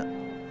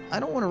one, I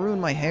don't want to ruin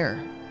my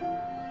hair.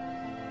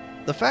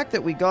 The fact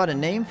that we got a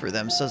name for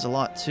them says a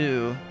lot,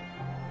 too.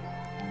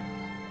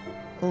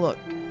 Look,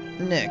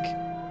 Nick,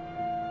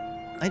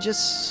 I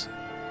just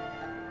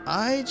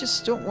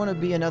don't want to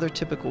be another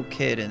typical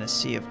kid in a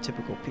sea of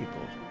typical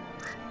people.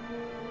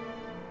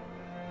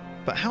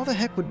 But how the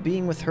heck would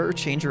being with her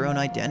change your own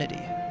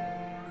identity?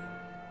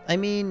 I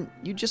mean,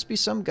 you'd just be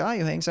some guy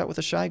who hangs out with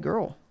a shy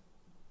girl.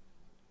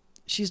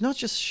 She's not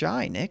just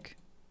shy, Nick.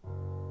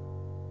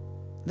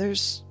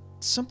 There's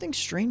something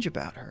strange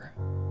about her.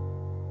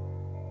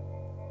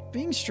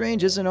 Being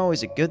strange isn't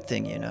always a good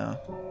thing, you know.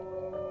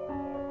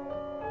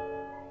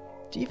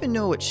 Do you even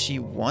know what she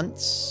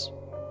wants?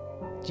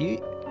 Do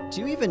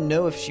you even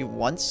know if she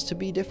wants to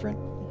be different?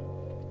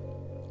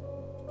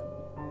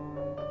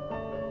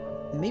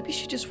 Maybe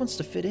she just wants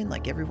to fit in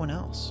like everyone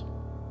else.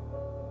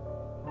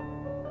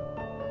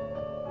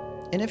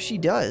 And if she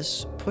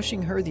does,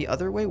 pushing her the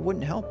other way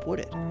wouldn't help, would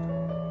it?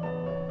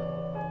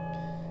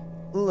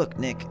 Look,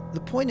 Nick, the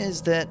point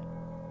is that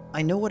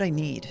I know what I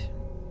need.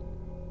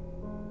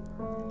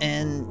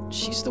 And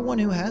she's the one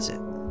who has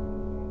it.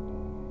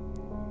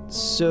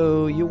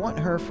 So you want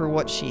her for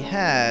what she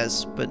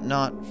has, but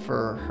not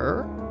for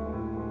her?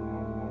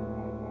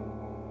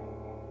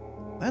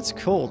 That's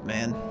cold,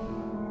 man.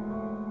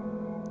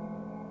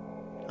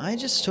 I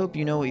just hope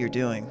you know what you're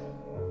doing.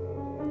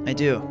 I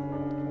do.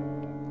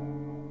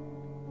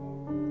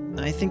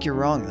 I think you're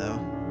wrong, though.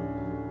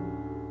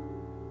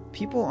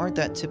 People aren't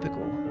that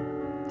typical.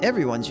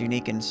 Everyone's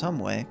unique in some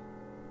way.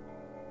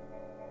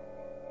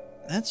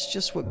 That's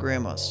just what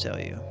grandmas tell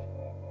you.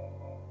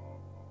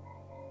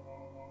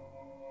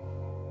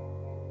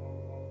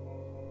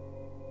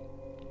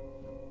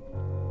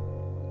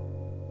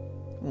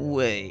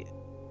 Wait.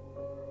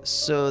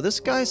 So this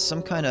guy's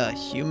some kind of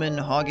human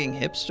hogging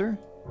hipster?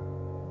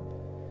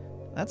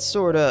 That's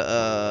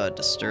sorta,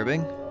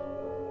 disturbing.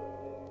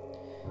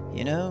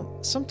 You know,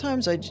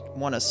 sometimes I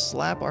want to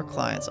slap our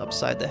clients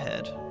upside the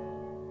head.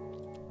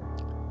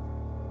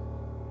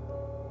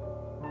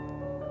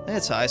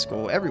 It's high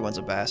school, everyone's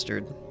a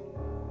bastard.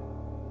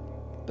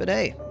 But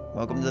hey,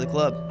 welcome to the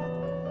club.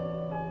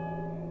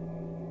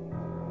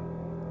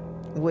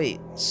 Wait,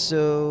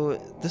 so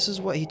this is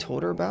what he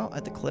told her about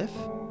at the cliff?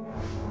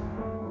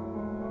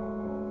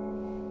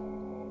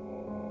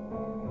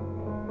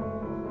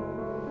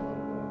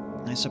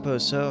 I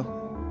suppose so.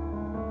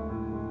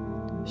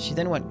 She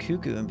then went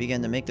cuckoo and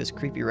began to make those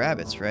creepy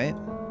rabbits, right?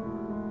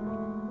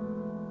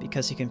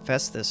 Because he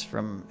confessed this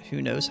from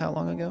who knows how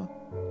long ago?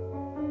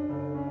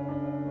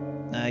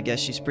 I guess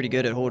she's pretty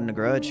good at holding a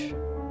grudge.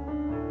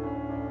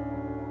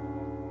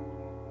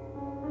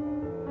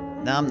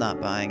 Nah, I'm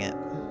not buying it.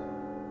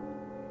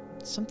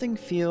 Something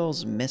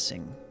feels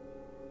missing.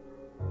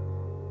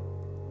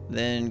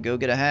 Then go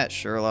get a hat,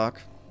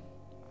 Sherlock.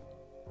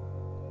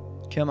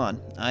 Come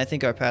on, I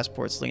think our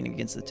passport's leaning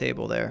against the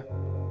table there.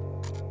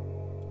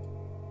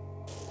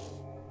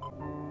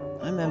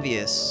 I'm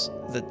envious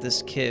that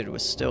this kid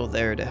was still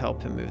there to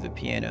help him move the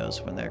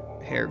pianos when their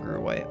hair grew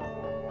white.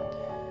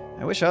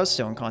 I wish I was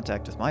still in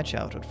contact with my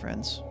childhood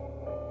friends.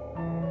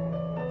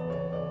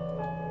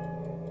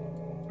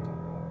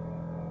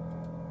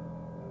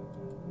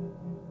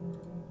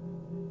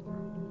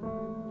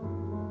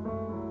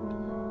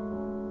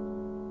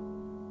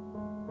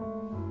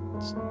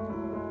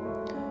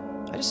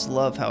 just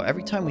love how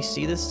every time we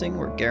see this thing,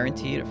 we're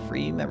guaranteed a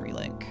free memory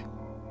link.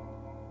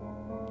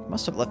 It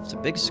must have left a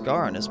big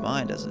scar on his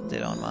mind as it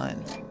did on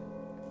mine.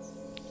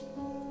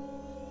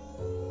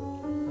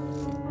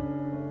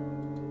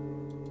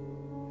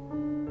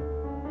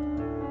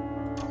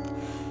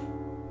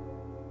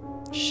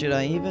 Should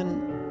I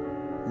even?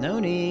 No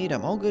need,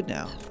 I'm all good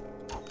now.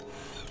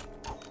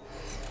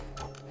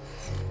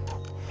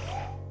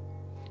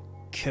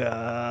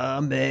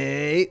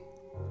 Kame.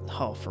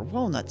 Oh, for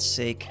Walnut's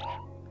sake.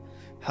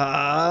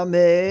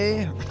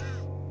 Hame.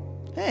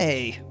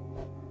 Hey.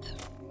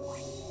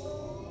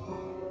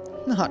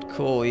 Not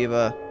cool,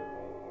 Eva.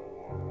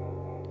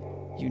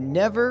 You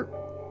never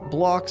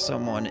block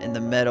someone in the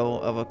middle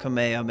of a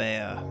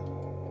Kamehameha.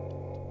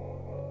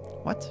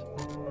 What?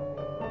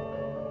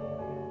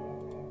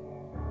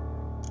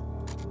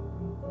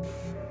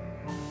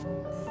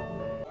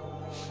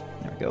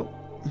 There we go.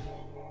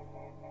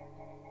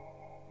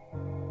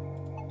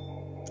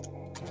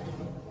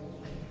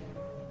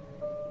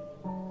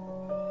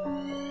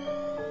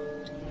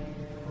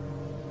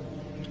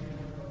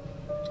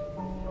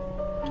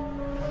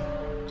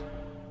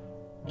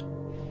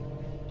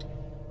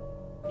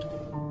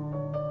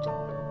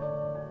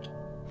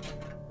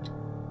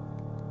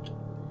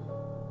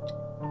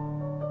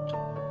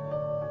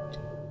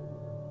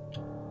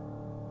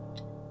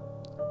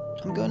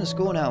 I'm going to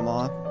school now,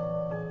 Ma.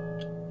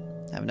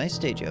 Have a nice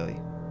day, Joey.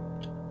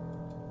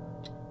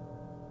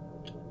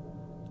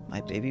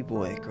 My baby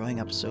boy growing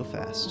up so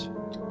fast.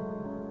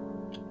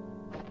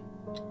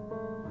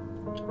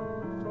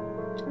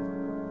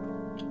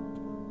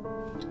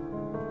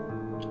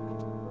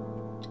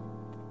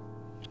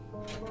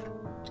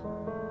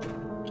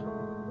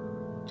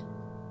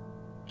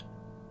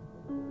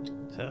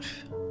 Ugh.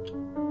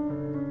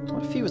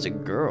 What if he was a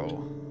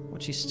girl?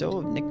 Would she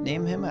still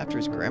nickname him after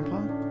his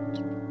grandpa?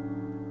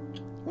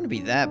 Wouldn't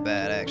be that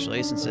bad,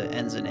 actually, since it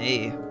ends in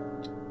A.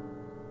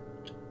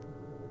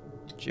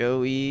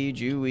 Joey,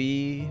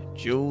 Jewy,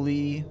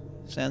 Jolie.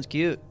 Sounds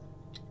cute.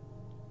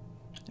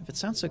 If it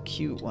sounds so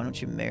cute, why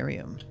don't you marry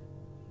him?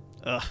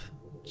 Ugh.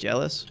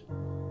 Jealous?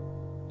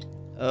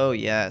 Oh,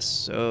 yes.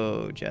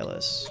 So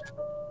jealous.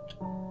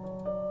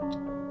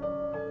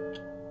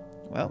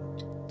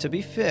 Well, to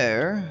be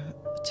fair,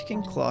 a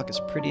ticking clock is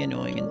pretty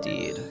annoying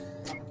indeed.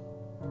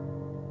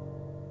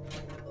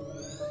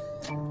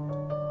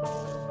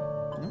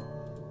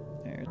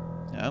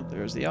 Yep,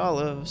 there's the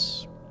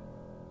olives.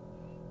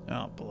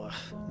 Oh, blah.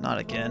 Not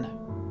again.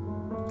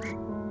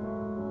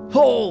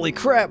 Holy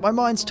crap, my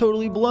mind's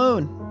totally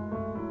blown.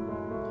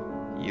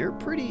 You're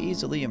pretty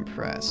easily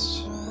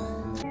impressed.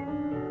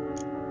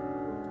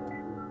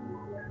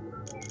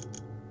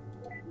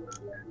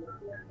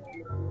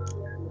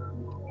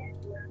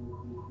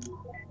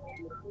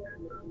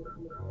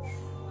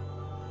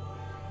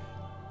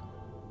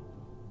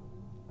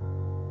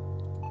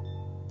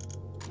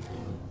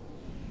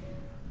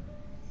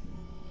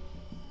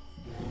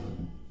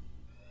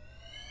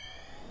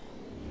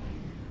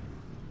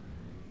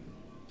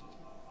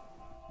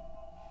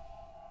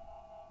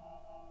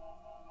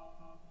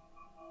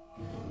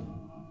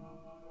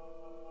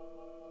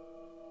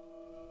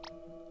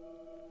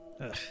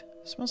 Ugh,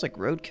 smells like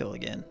roadkill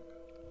again.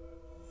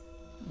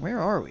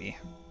 Where are we?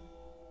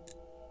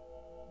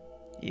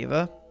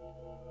 Eva?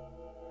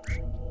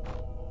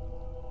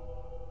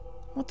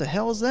 What the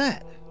hell is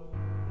that?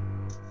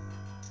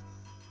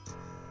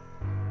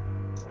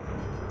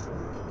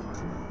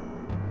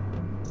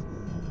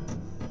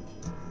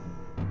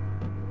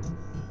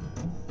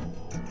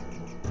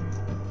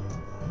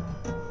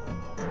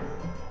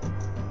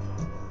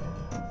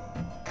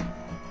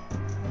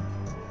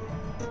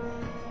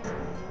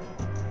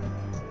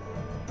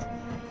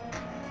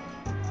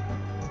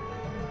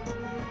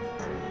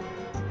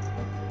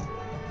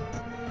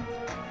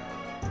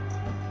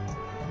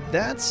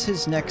 That's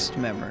his next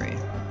memory.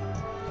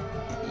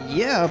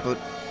 Yeah, but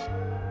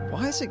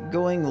why is it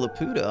going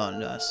Laputa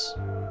on us?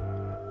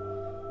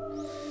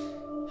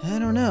 I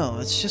don't know,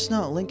 it's just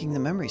not linking the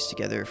memories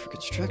together for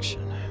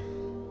construction.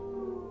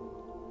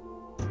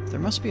 There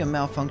must be a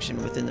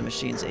malfunction within the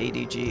machine's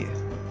ADG.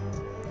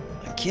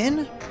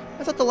 Again?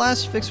 I thought the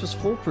last fix was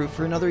foolproof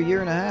for another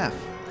year and a half.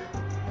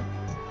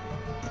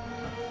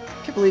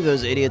 Can't believe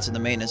those idiots in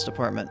the maintenance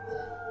department.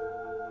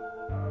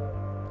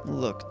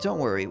 Look, don't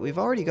worry, we've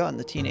already gotten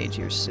the teenage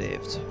years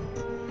saved.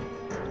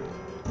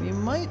 We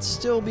might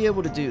still be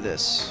able to do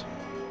this.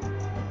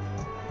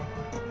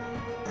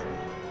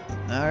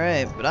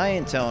 Alright, but I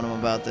ain't telling him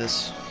about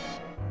this.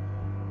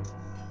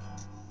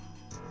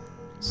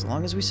 As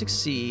long as we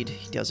succeed,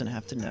 he doesn't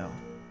have to know.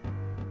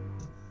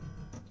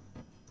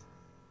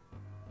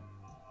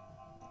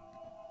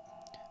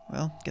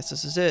 Well, guess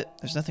this is it.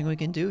 There's nothing we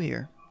can do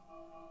here.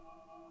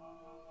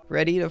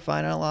 Ready to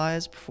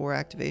finalize before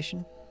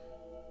activation?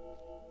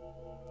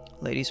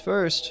 Ladies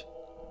first.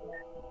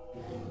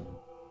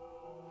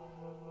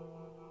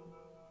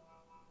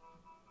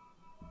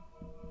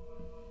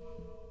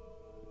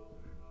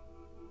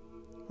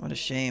 What a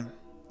shame.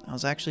 I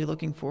was actually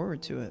looking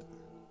forward to it.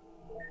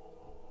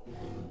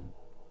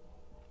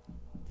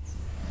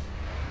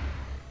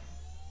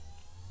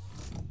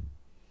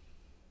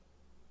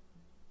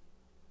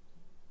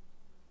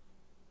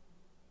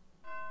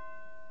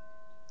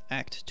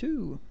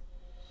 2.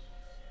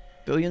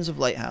 Billions of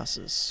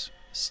lighthouses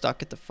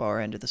stuck at the far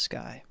end of the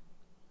sky.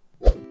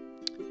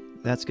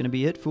 That's going to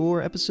be it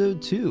for episode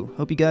 2.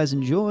 Hope you guys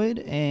enjoyed,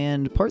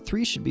 and part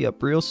 3 should be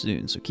up real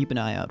soon, so keep an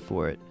eye out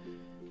for it.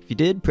 If you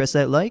did, press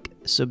that like,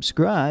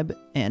 subscribe,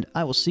 and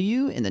I will see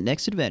you in the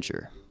next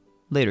adventure.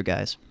 Later,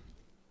 guys.